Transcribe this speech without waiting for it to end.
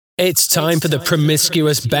It's time for the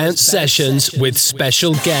Promiscuous Bounce Sessions with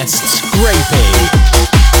special guests, Grapey.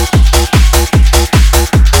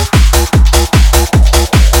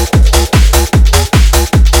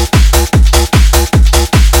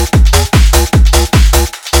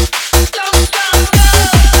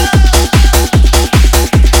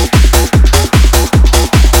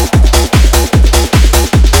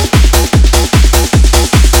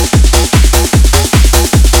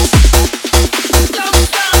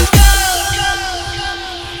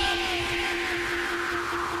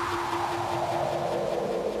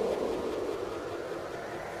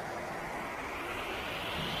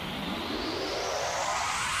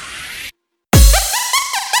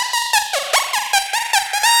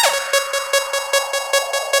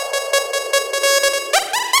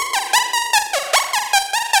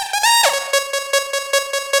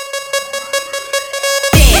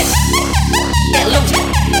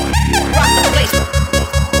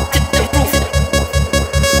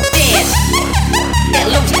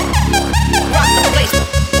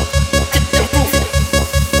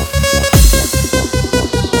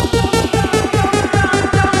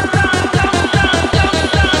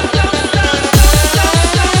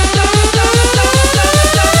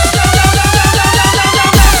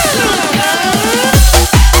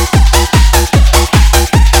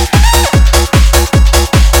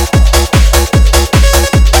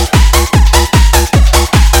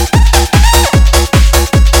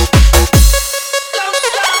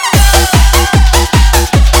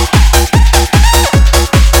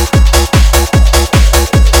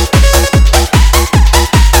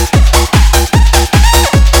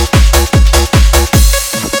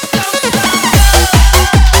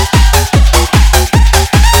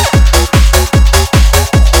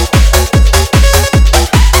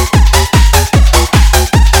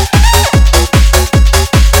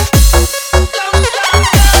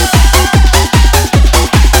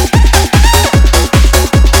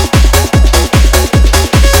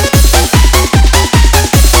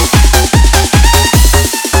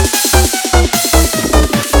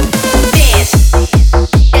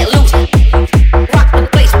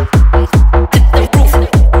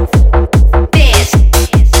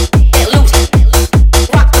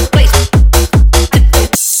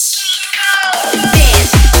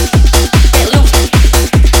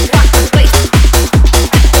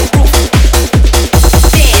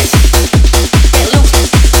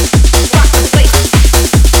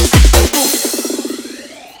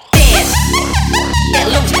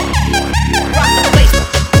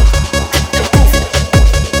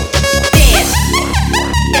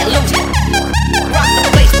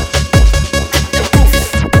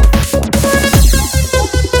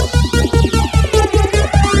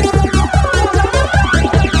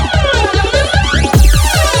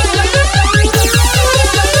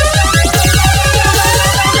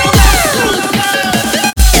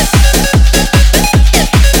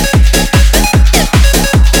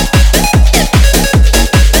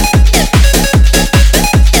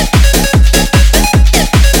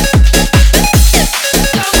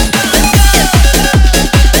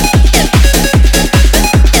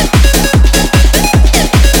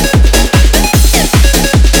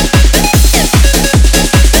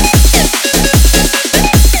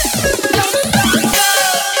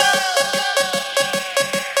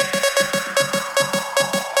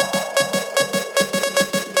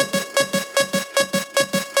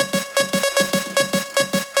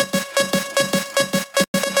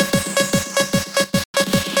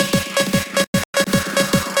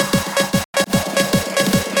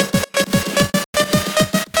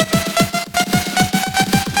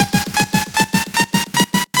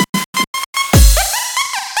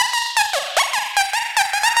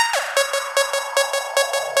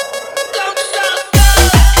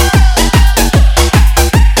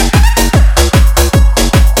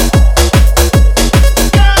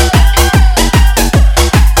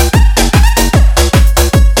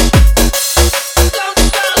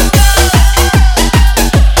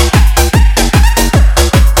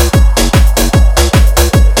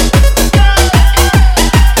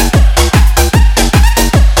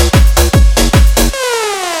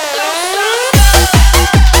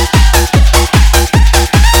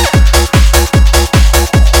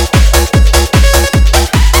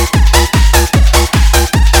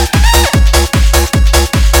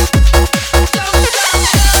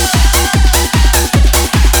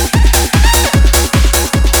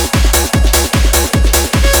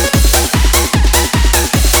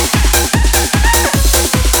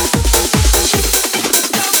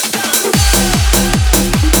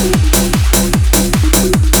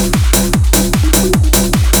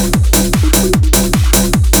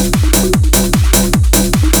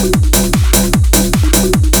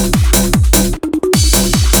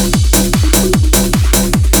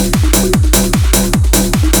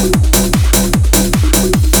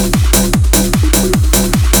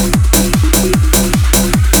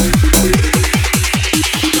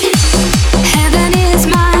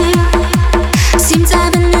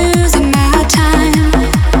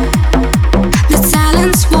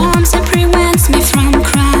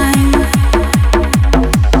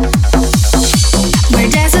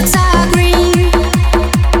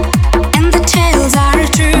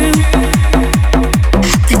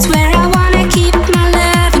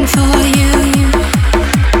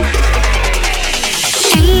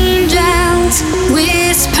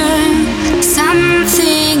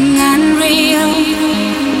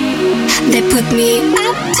 me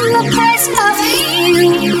up to a place of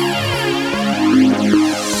healing.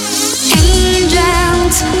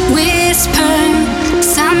 Angels whisper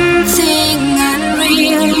something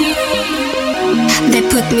unreal. They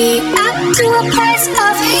put me up to a place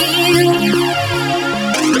of healing.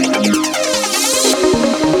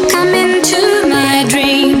 Come into my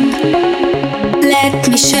dream. Let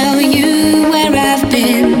me show you where I've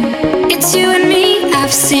been. It's you and me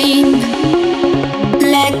I've seen.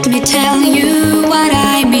 Let me tell you what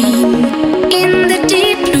I mean. In the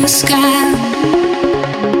deep blue sky,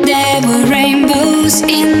 there were rainbows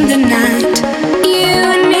in the night. You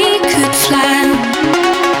and me could fly,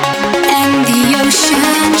 and the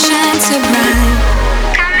ocean shines so bright.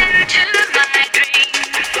 Come into my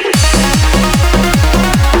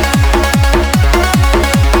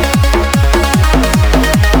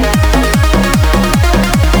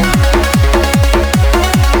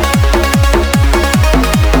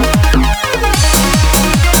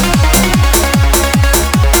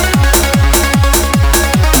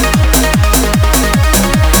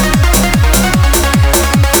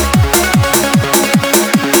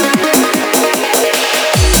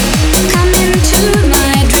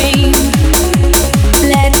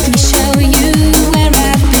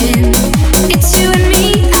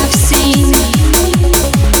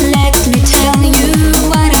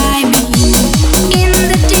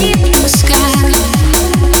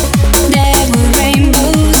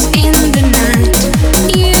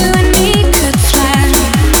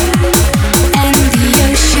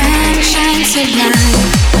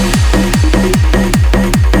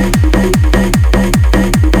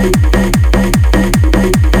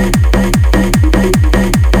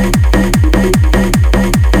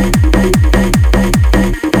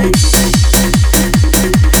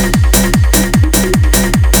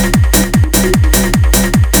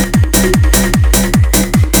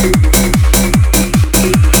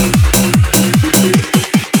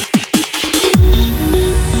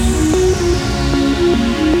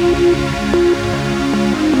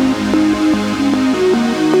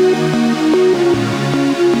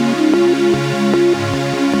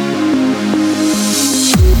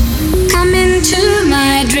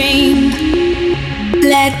dream.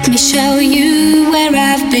 Let me show you where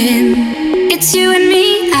I've been. It's you and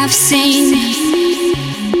me I've seen.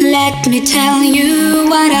 Let me tell you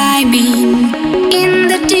what I mean. In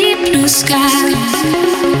the deep blue sky,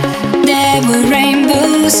 there were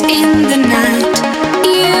rainbows in the night.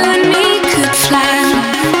 You and me could fly,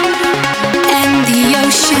 and the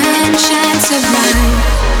ocean shines so bright.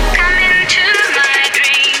 Come into my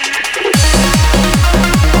dream.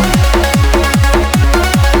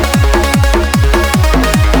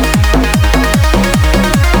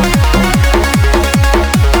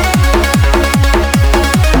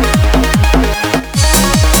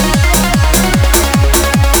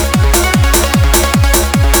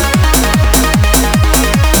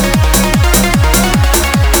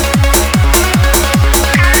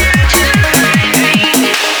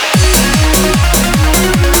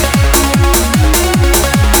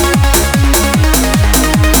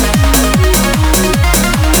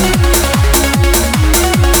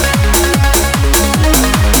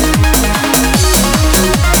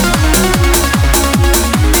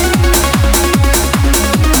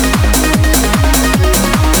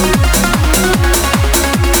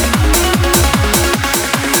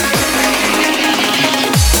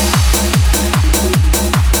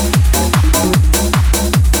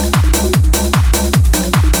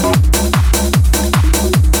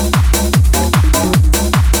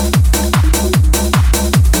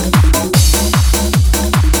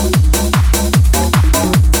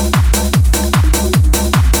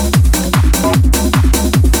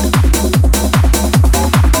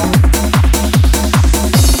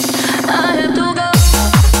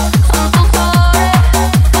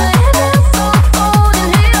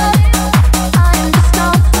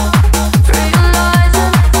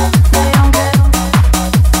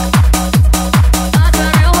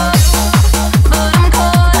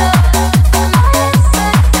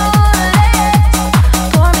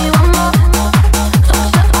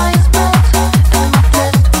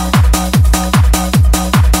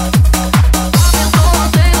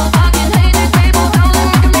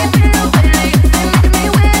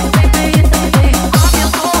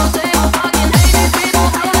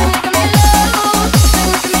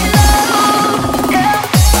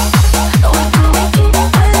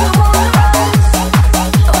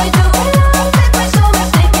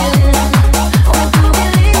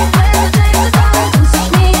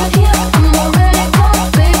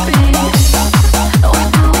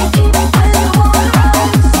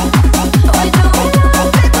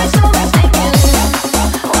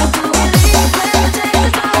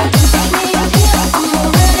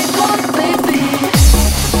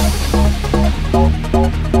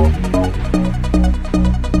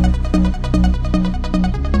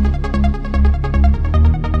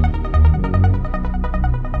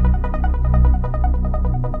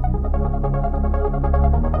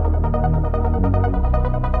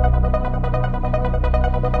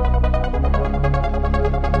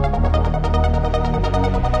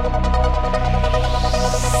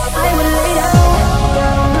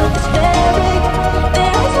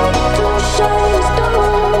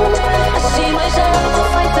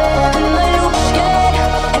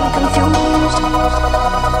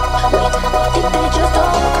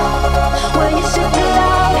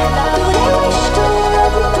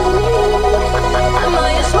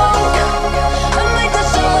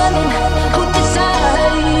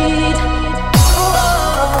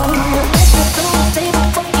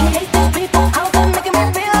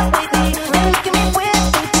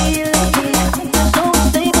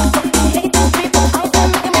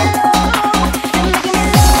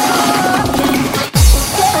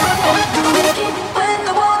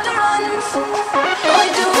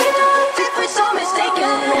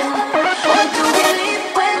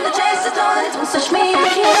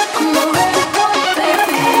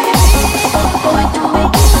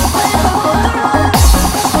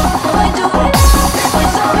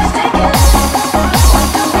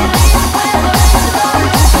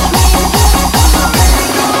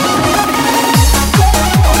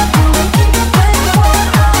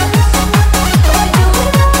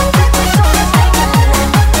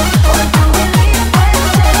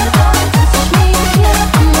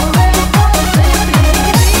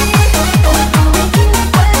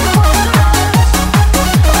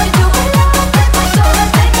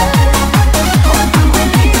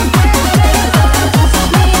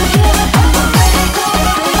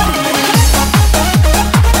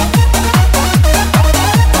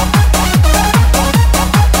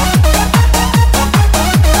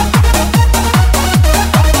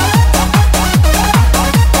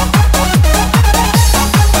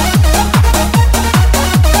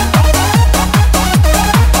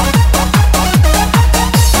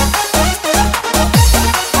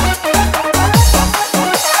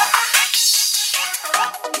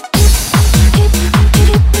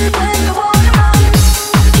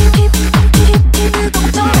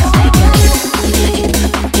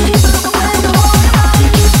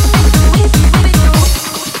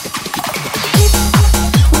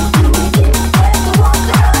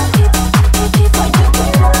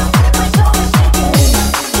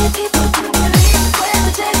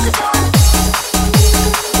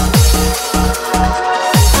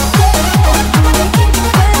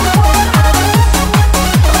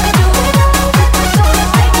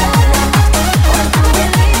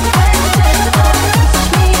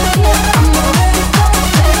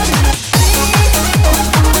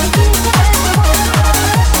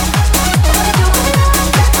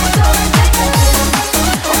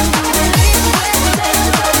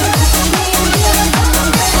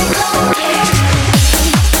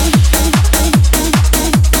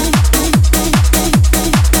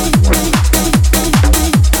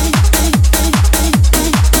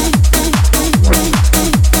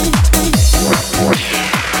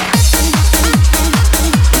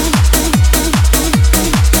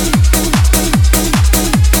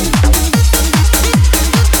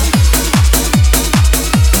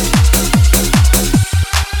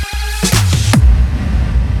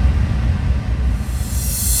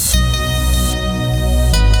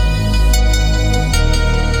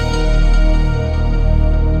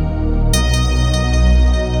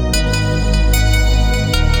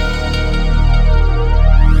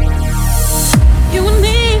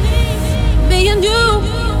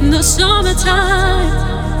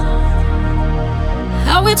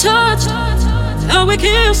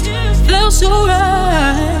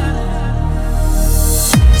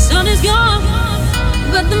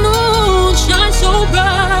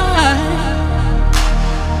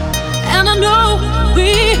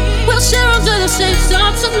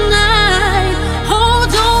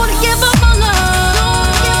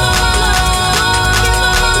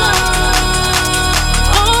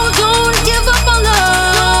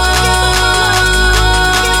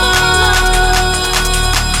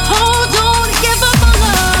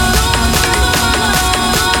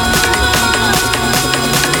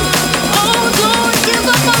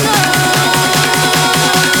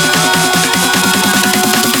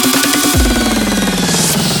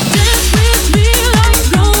 Dance with me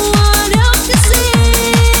like no one.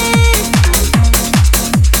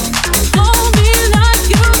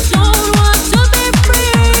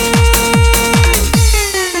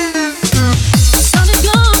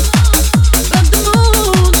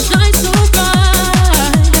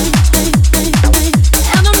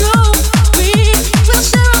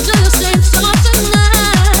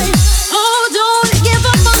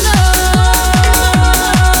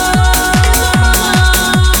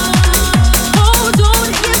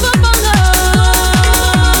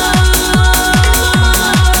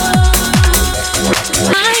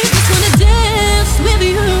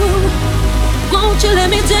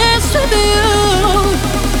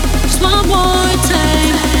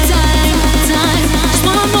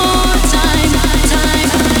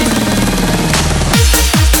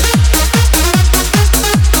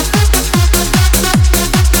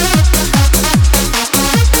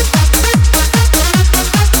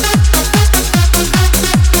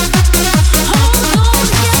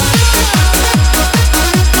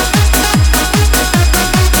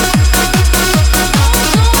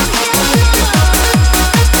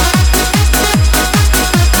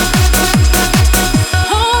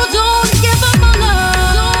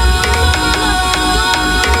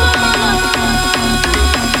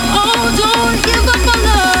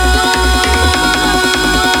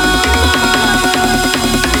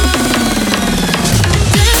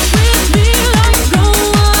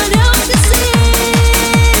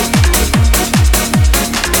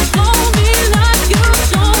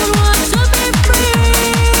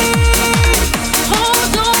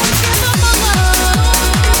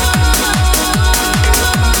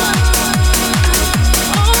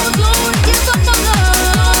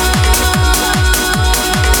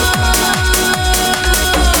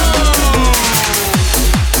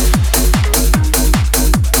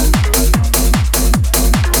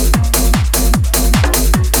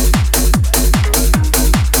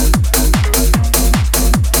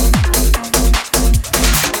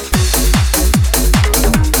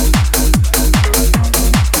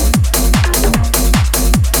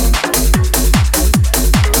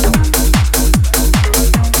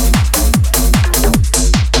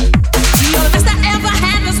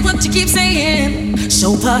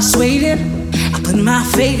 so persuaded. I put my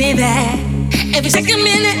faith in that. Every second,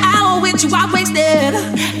 minute, hour with you I wasted.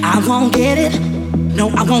 I won't get it, no,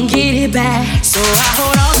 I won't get it back. So I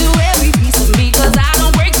hold on to every piece of me, cause I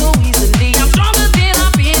don't break so easily. I'm stronger than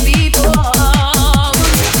I've been before.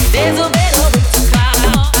 There's a better way to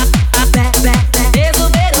climb. Back, back, back. There's a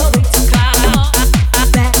better way to climb.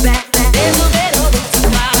 Back, back, back. There's a better way to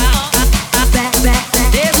climb. Back, back, back.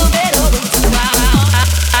 There's a better way to climb.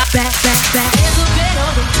 Back, back, back. There's a better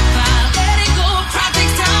way to climb. Let it go,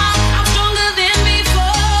 project time. I'm stronger than before.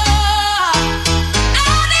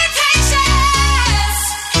 I need patience.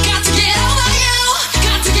 Got to get over you.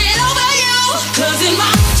 Got to get over you. 'Cause in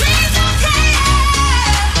my dreams I'm praying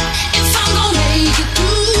if I'm gonna make it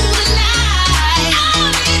through the night. I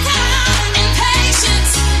need time and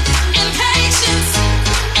patience and patience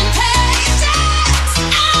and patience.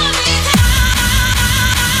 I need time.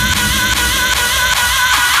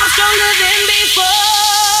 I'm stronger than before.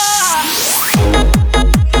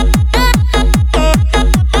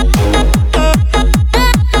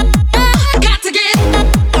 Got to get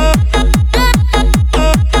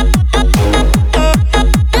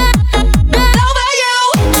over you.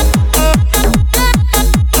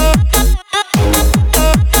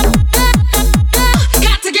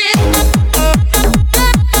 Got to get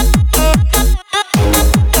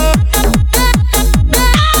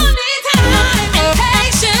I need time and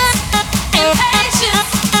patience and patience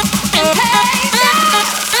and patience.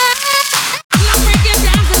 I'm not breaking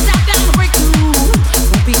down 'cause I gotta break through.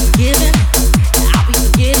 Won't be forgiven, I'll be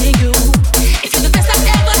forgetting you. If you're the best I've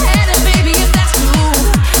ever had, and baby, if that's true,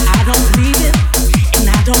 I don't believe it, and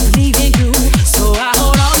I don't believe in you. So I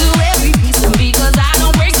hold on to every piece of me, 'cause I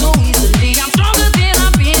don't break so easily. I'm stronger than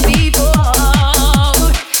I've been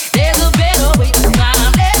before. There's a better way to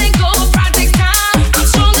climb. Letting go of project time. I'm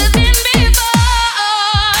stronger than before.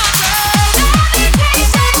 I need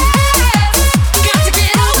patience. Got to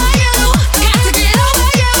get over you. Got to get over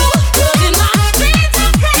you. 'Cause in my dreams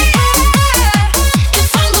I'm praying if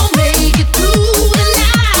I'm gonna make it through the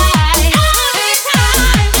night. I need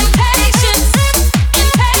time and patience and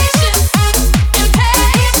patience and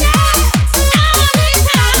patience. I need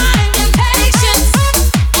time and patience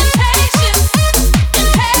and patience and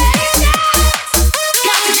patience.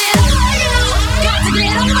 Got to get over you. Got to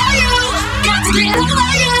get over you. Got to get over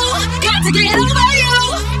you. Got to get over you.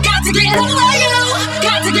 Got to get over you.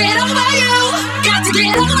 Got to get over you. Got to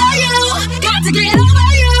get over you. Got to get over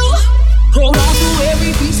you. Hold on to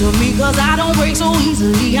every piece of me, 'cause I don't break so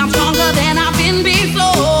easily. I'm stronger than I've been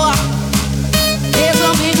before. There's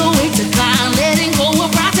a bigger way to climb. Letting go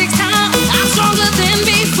of project time. I'm stronger than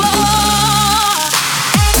before.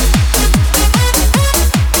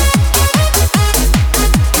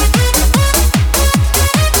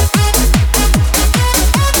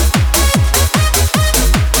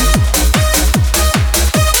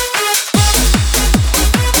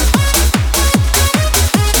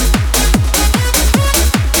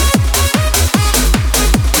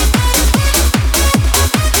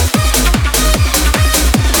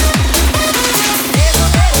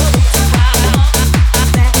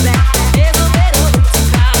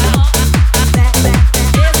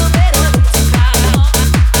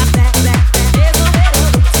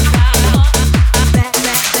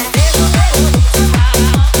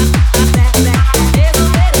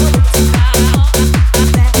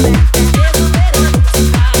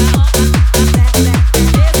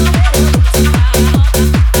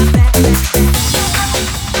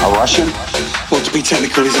 A Russian? Well, to be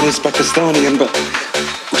technical, he's an Uzbekistanian, but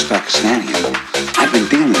Uzbekistanian? I've been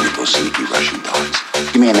dealing with those sneaky Russian dogs.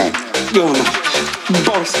 Give me a name. no.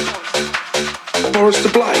 Boris. Boris the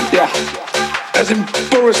Blade, yeah. As in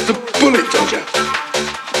Boris the Bullet Dodger.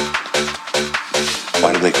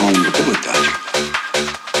 Why do they call him the bullet dodger?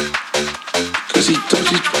 Because he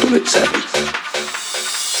dodges bullets at me.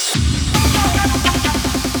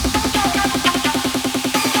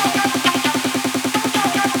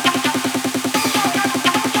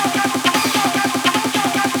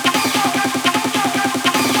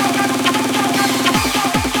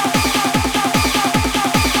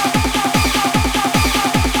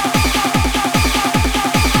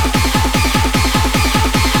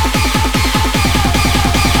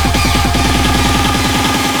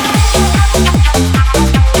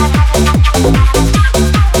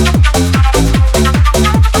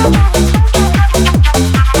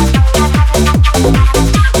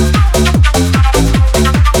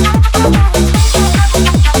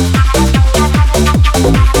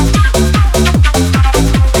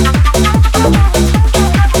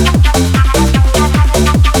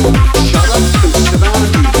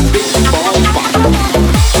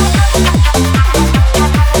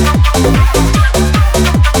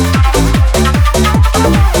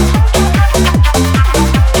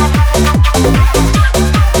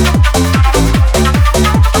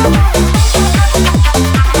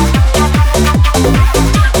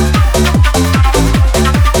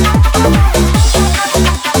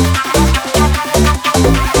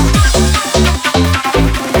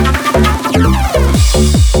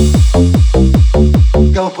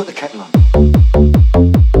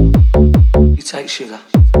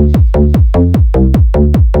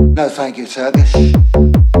 circus.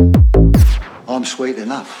 I'm sweet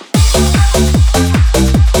enough.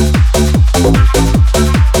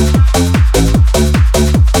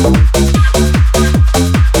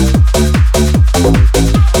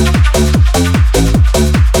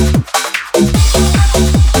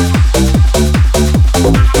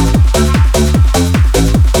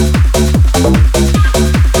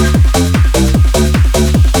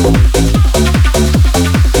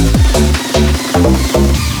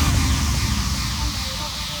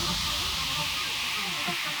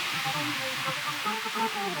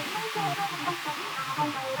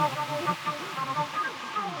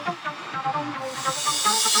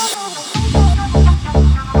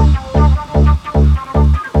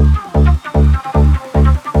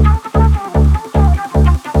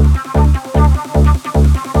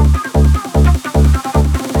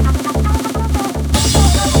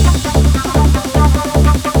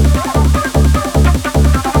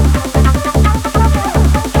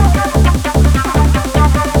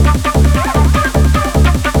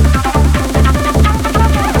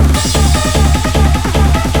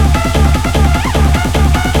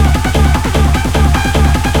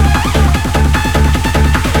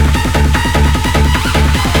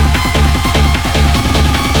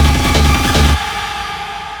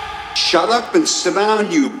 Shut up and sit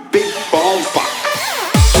down, you big bald fuck.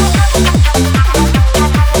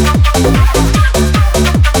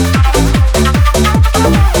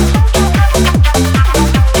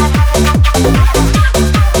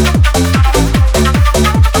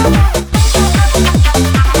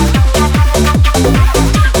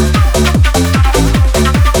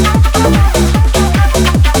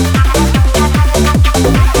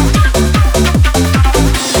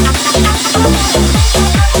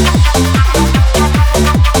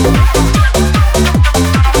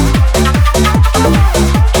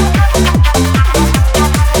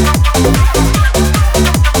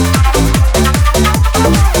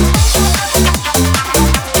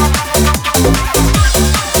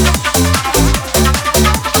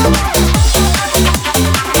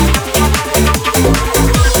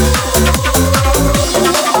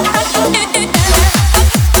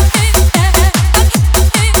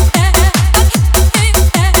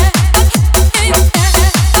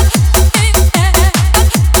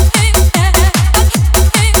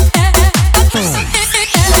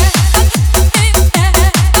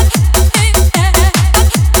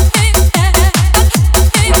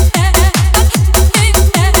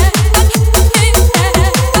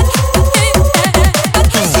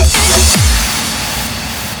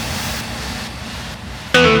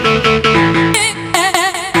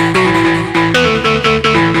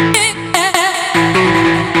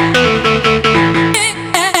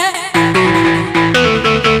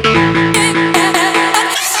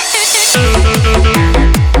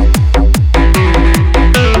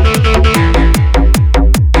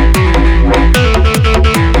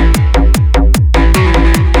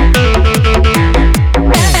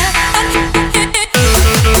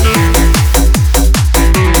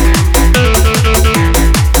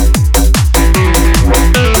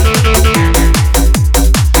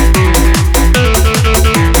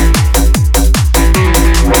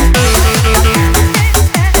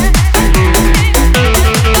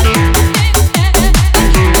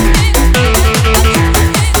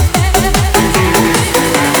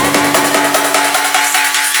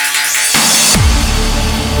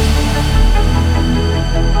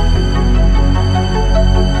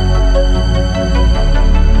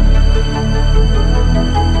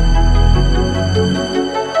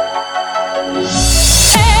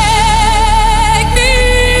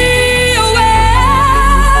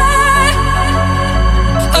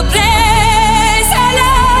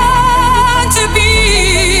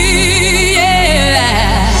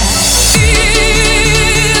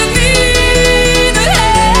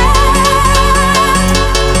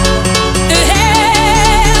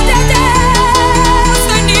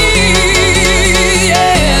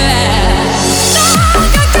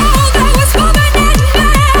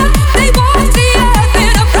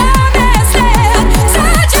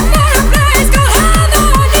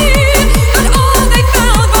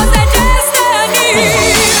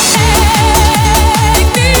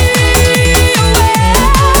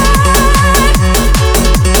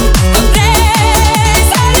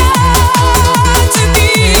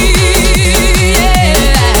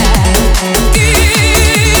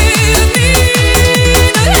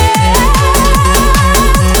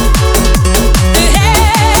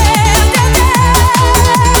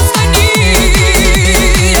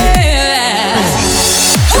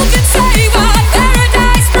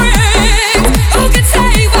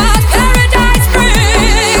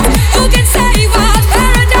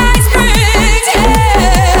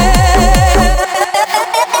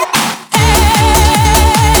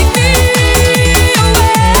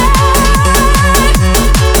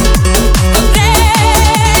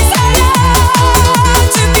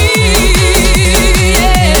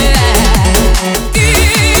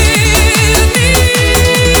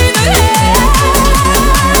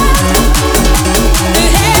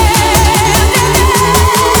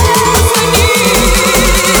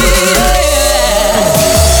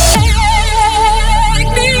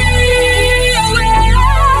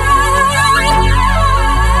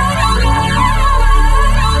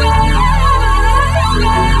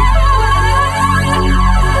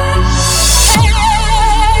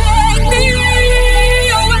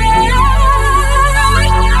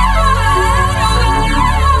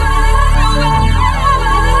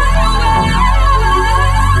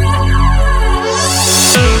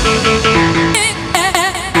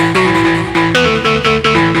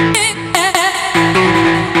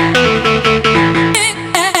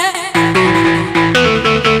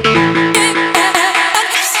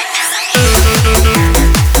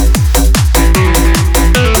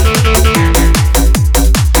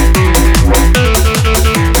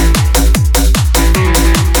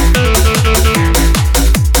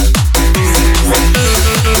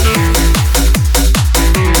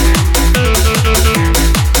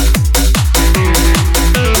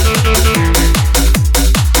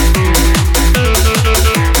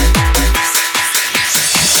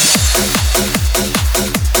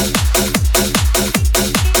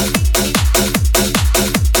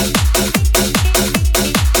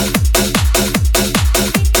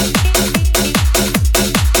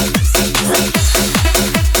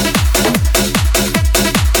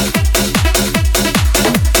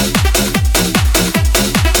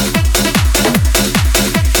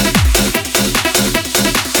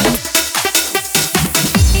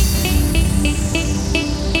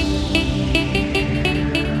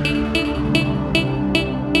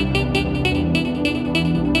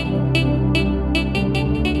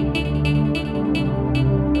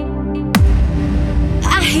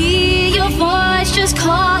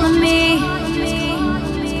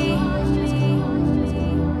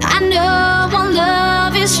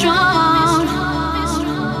 is strong.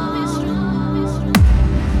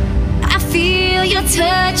 I feel your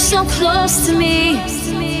touch so close to me.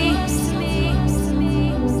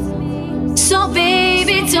 So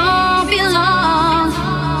baby, don't be long.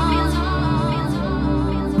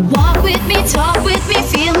 Walk with me, talk with me,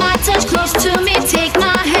 feel my touch close to me. Take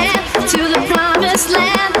my hand to the promised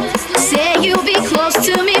land. Say you'll be close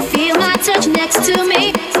to me, feel my touch next to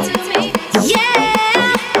me. Yeah.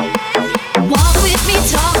 Walk with me,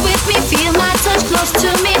 talk with me, feel my touch close to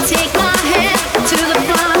me. Take my hand to the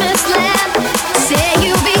promised land. Say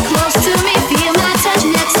you'll be close to me, feel my touch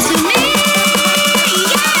next to me.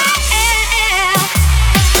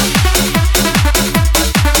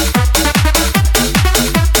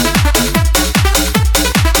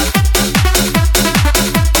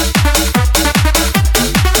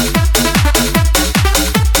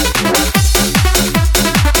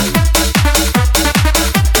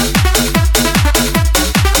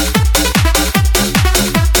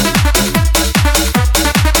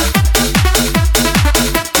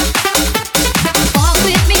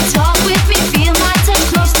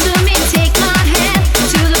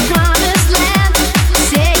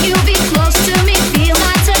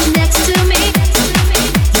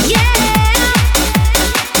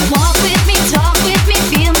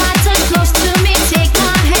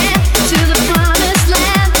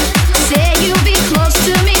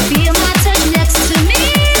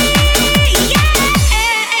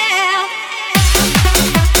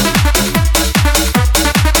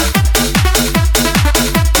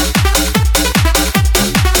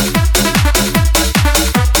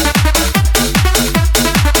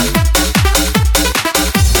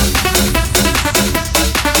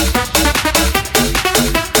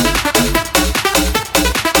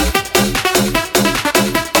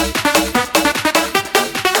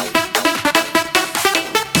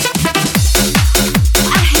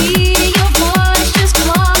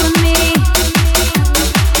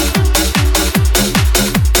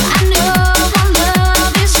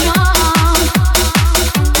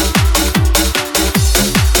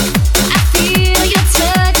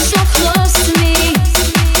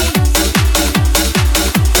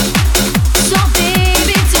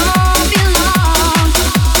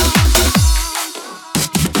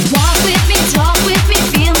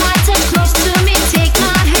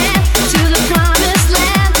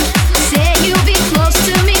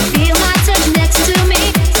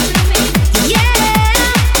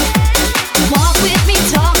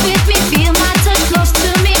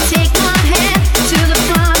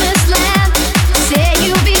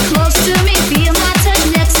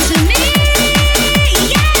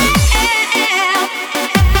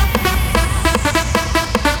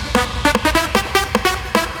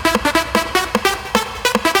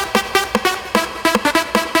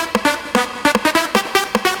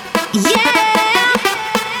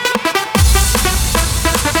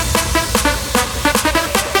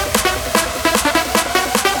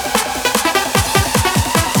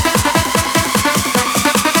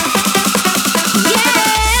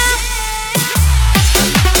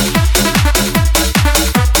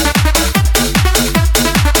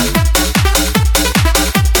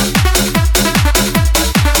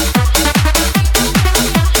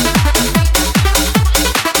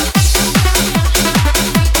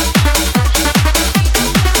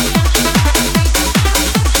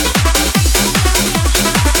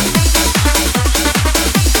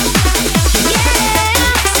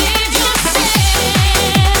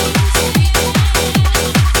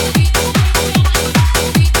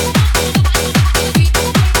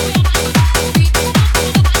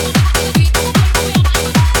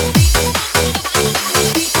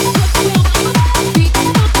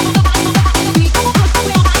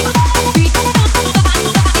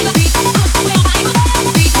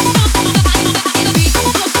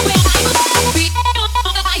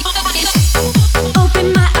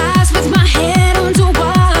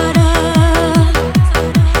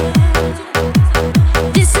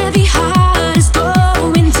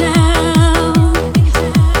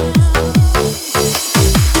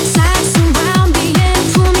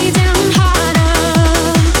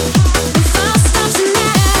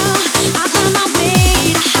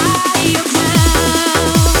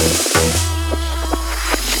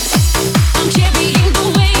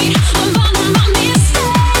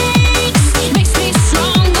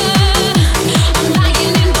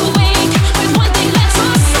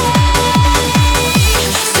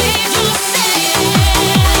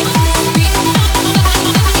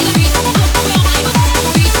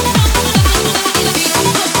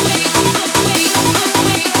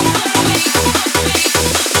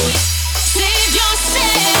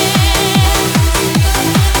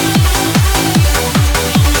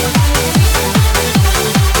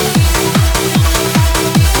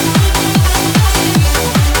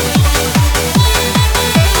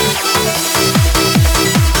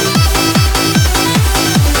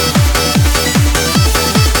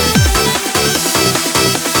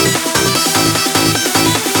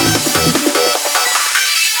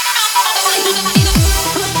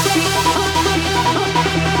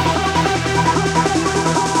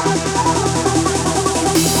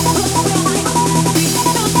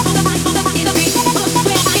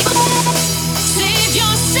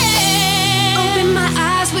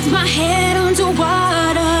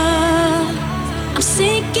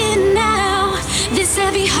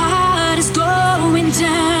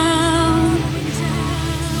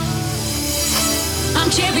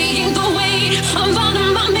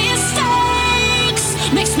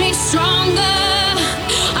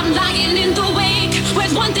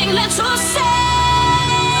 thing left to say.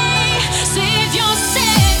 Save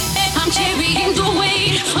yourself. I'm carrying the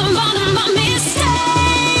weight of all of my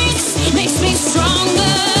mistakes. Makes me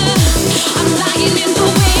stronger. I'm lying in the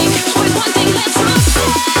wake with one thing left to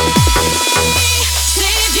say.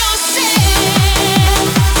 Save yourself.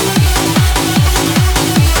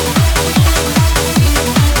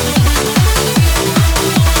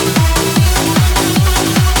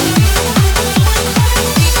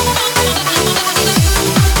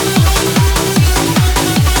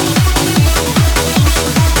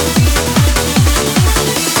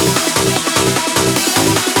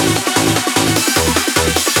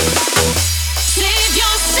 Save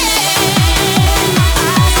yourself.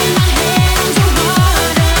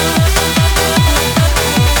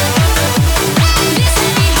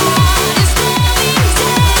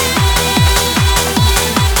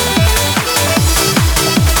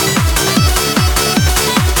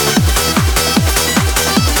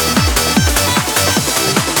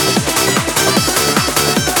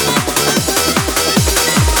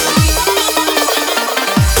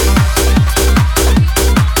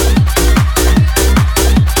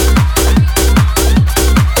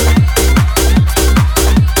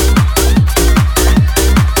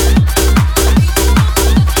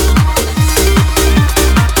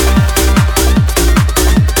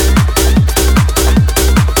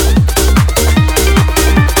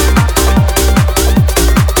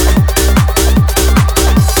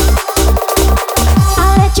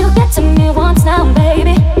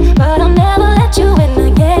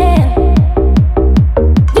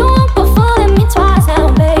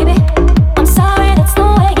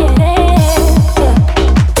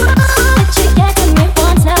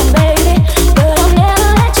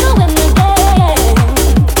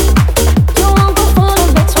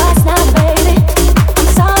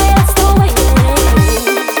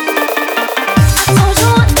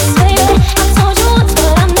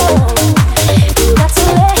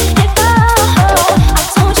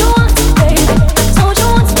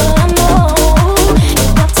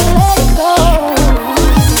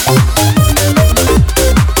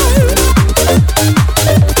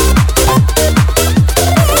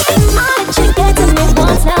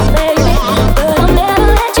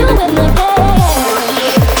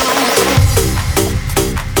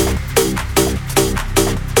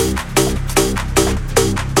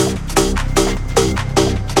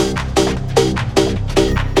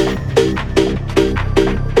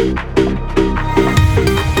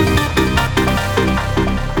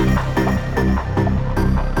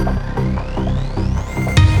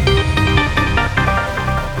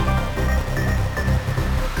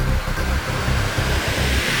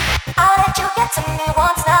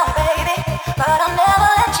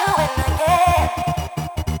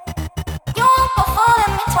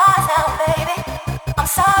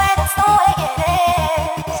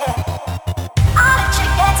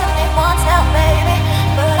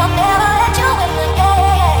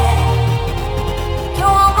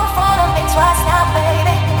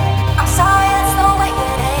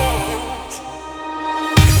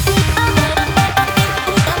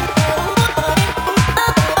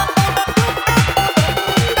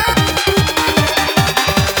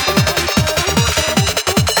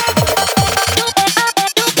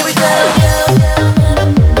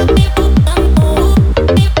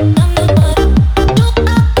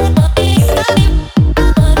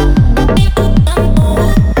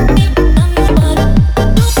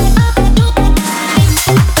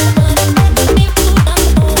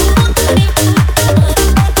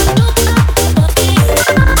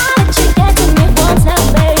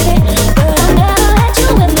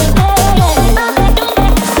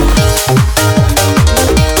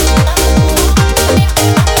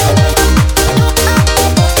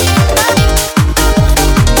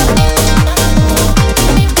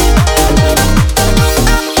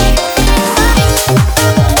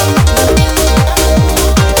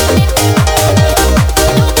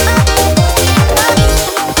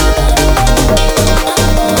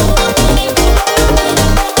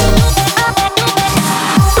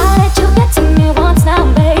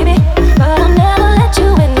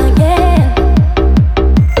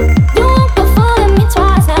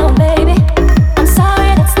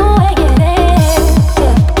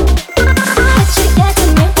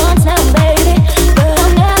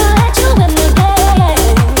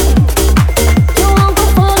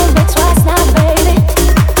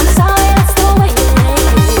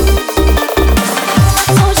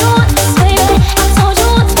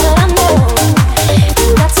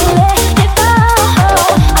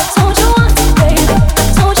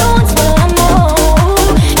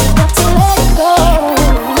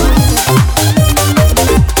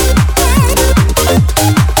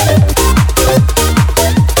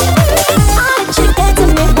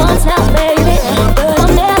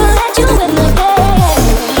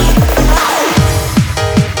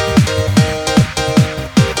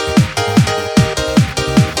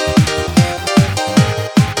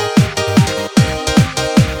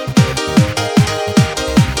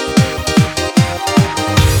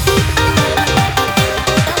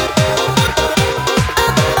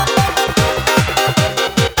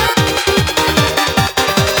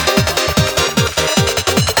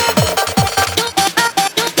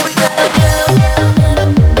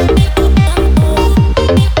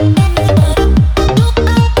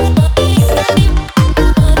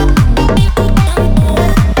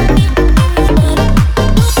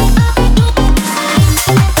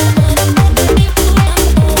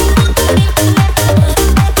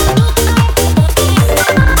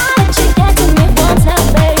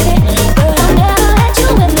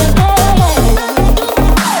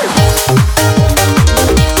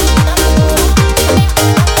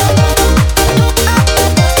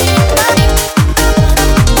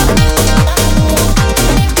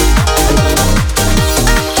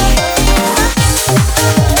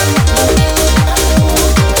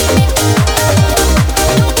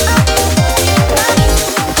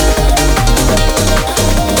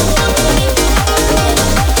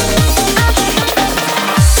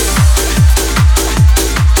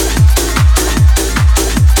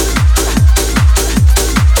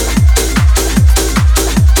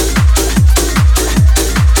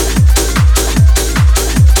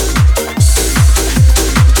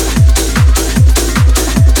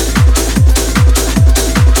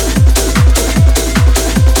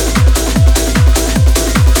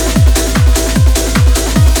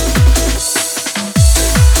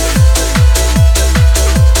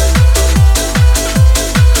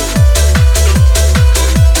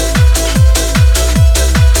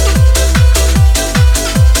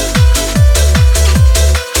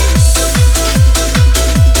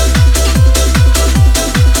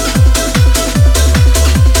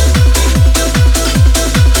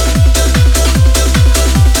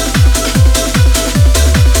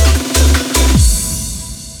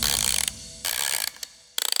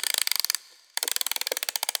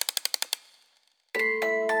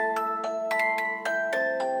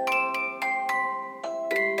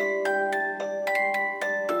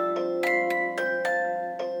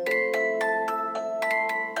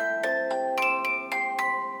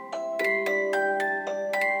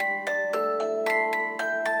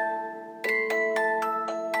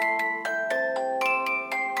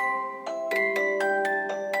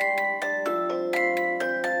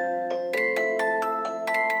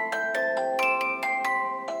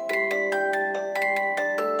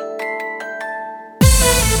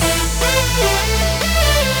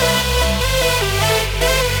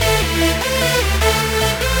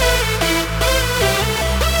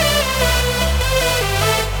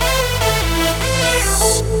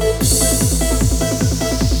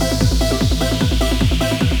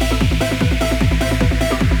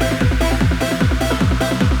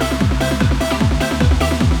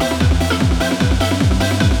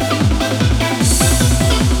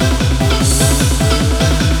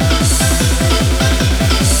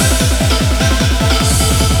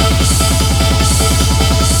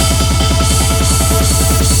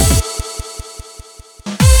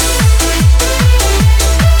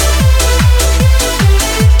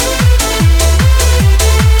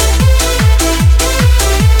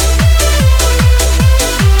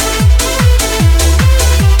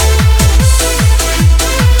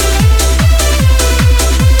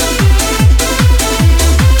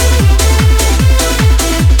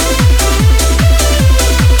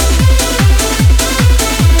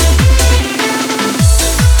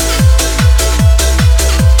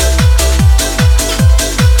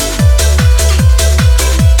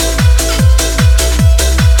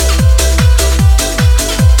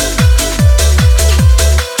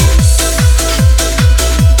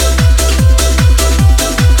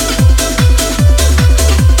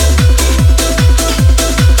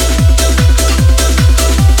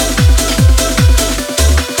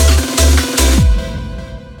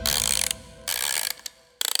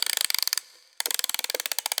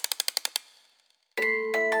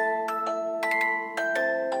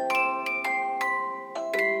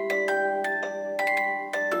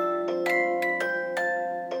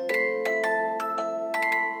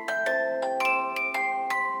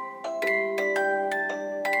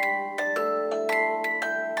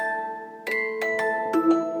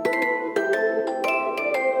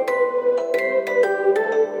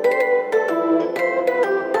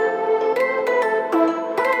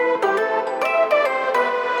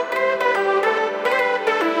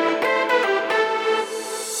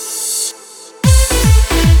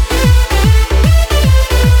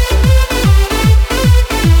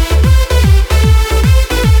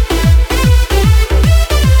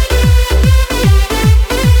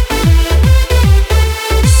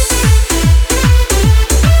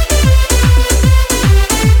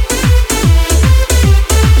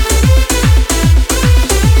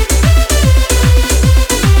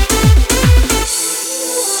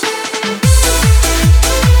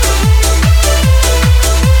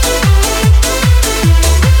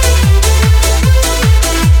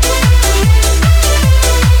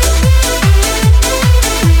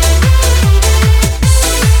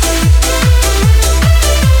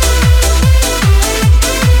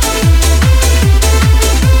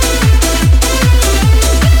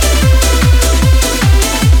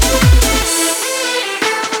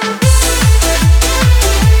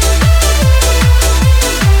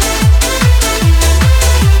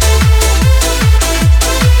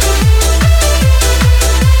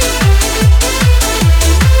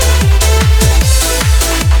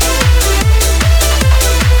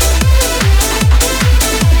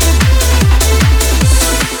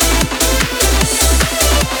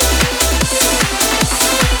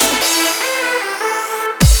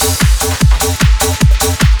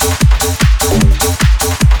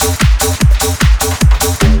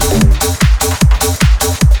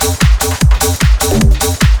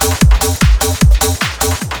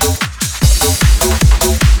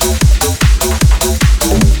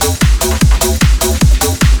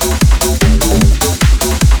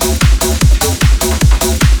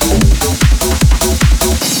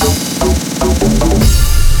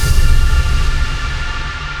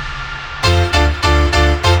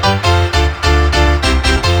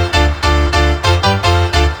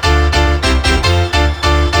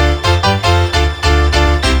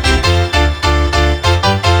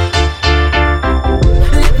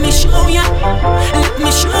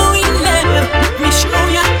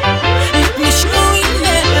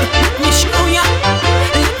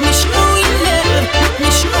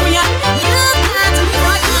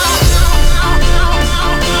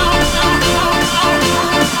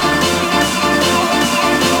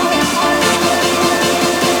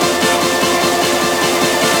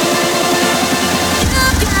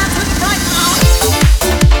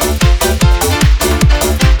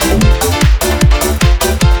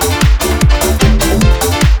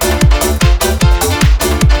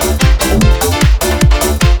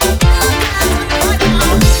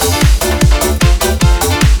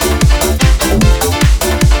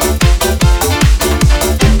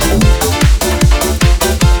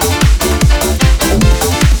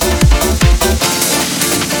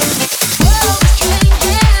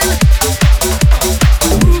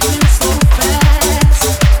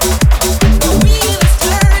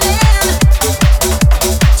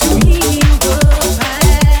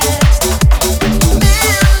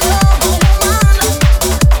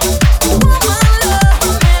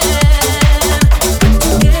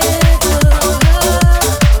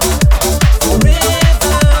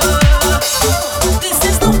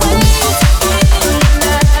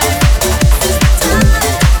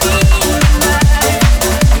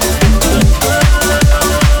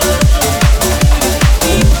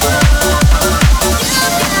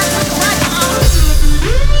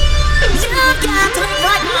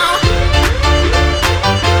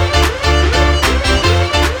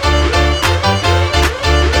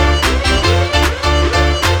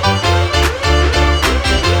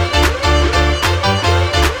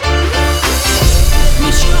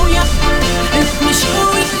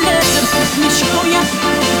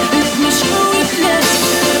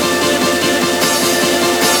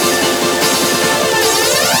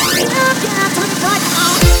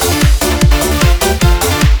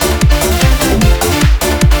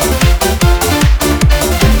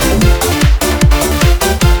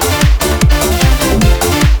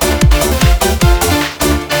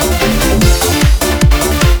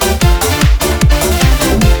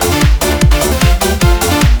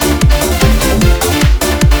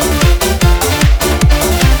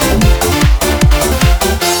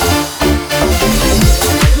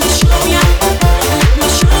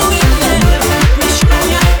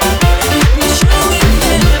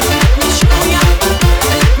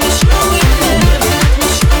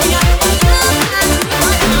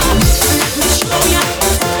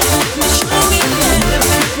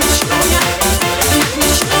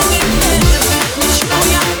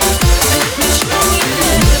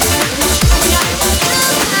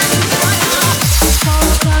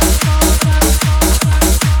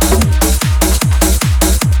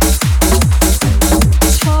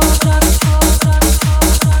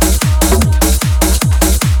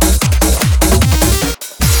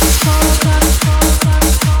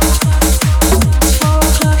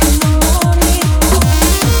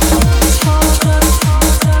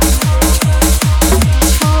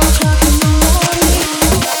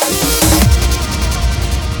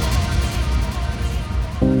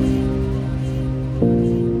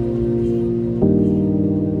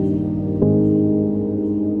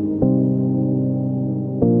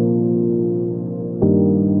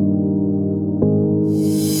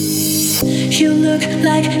 look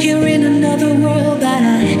like you're in another world, that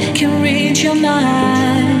I can read your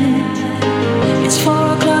mind. It's 4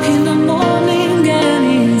 o'clock in the morning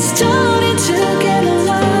and it's starting to get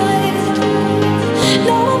light.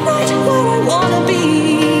 Now I'm right where I wanna be,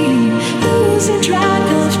 losing track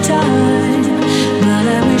of time, but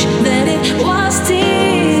I wish that it was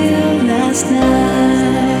still last night.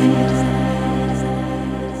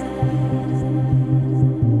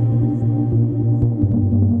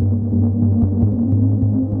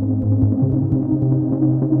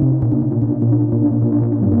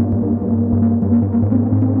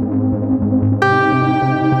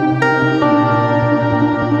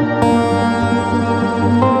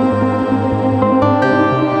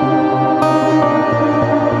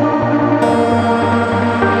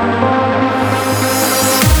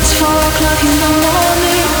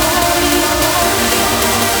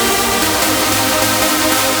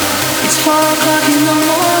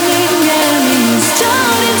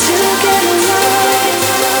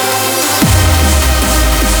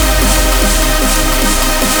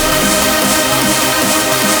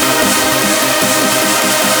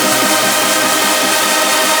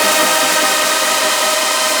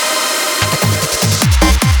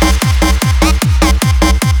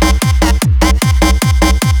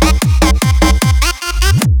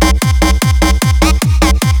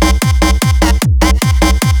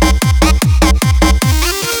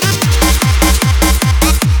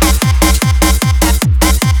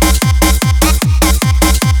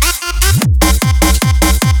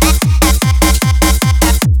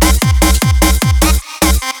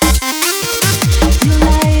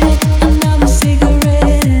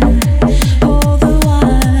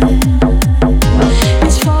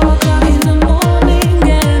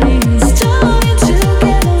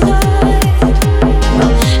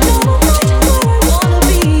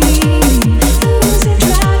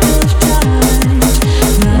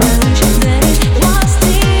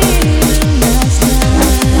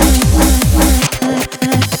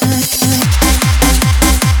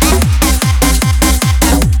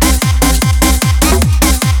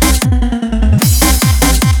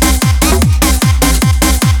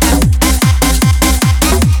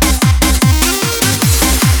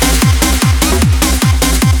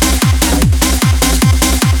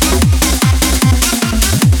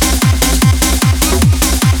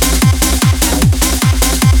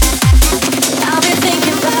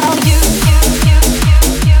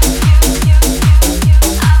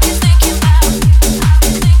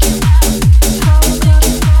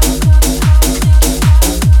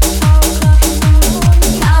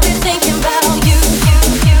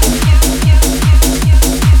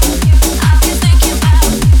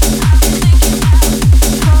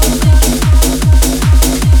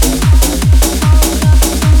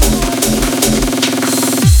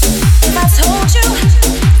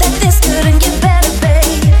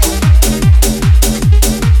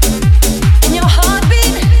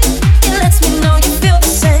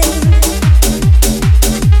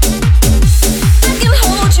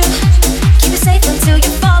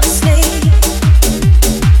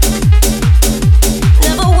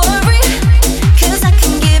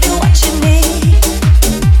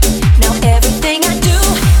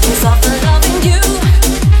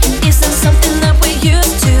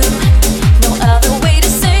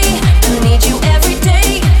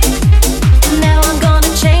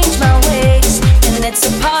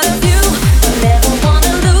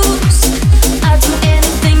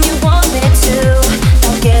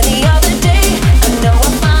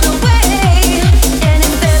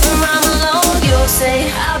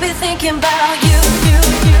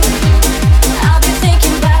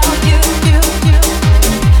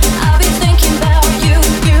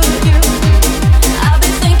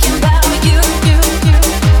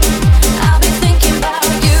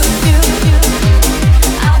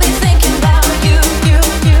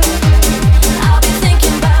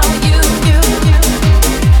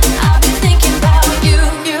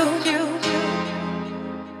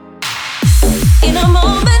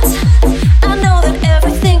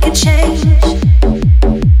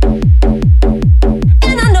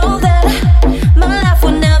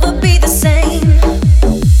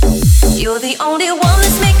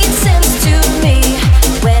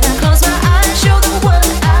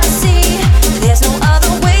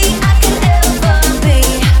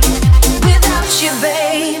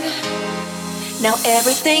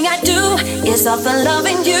 Everything I do is all for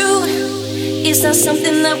loving you. It's not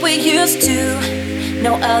something that we're used to.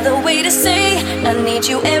 No other way to say I need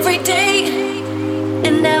you every day.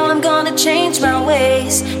 And now I'm gonna change my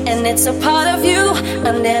ways, and it's a part of you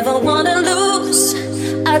I never wanna lose.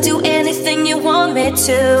 I'll do anything you want me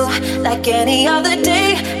to. Like any other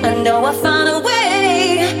day, I know I found a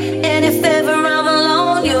way. And if ever I'm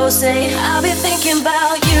alone, you'll say, I'll be thinking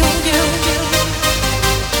about you.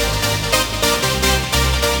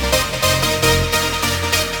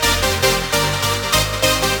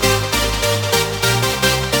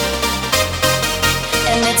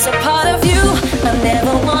 And it's a part of you I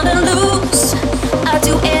never wanna lose. I'll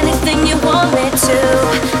do anything you want me to.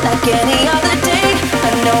 Like any other day,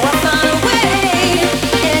 I know I found a way.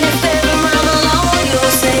 And if ever I'm alone,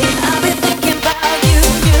 you'll say, I'll be thinking about you.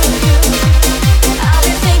 I'll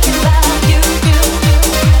be thinking about you.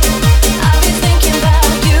 I'll be thinking about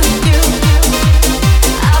you.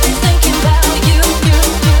 I'll be thinking about you.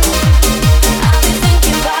 I'll be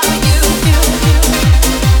thinking about you.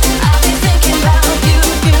 I'll be thinking about you.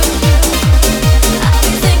 I'll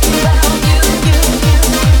be thinking about you.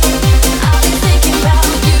 I'll be thinking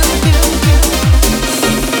about you.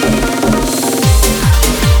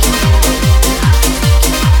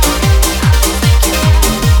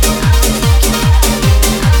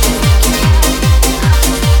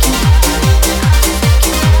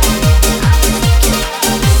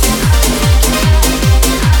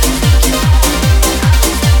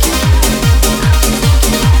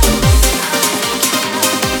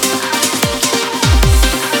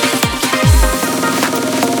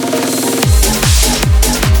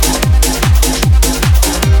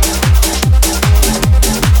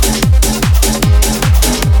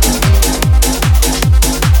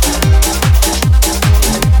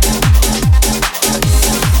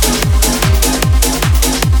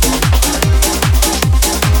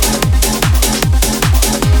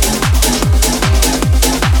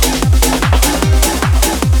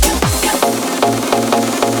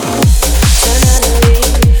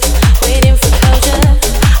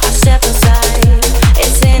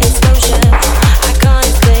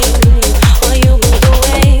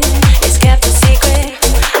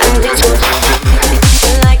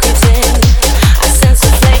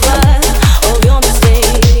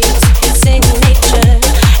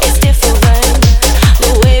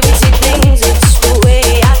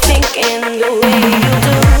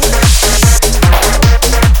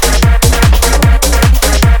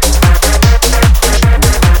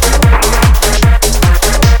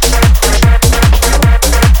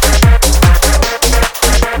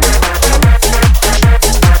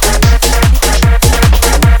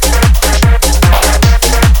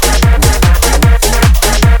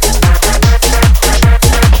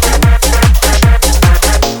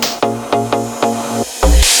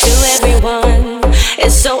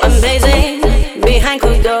 It's so amazing, behind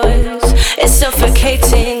closed doors. It's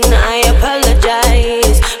suffocating, I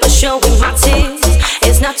apologize. But showing my tears,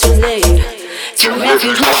 it's not too late to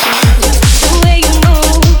refuge my tears.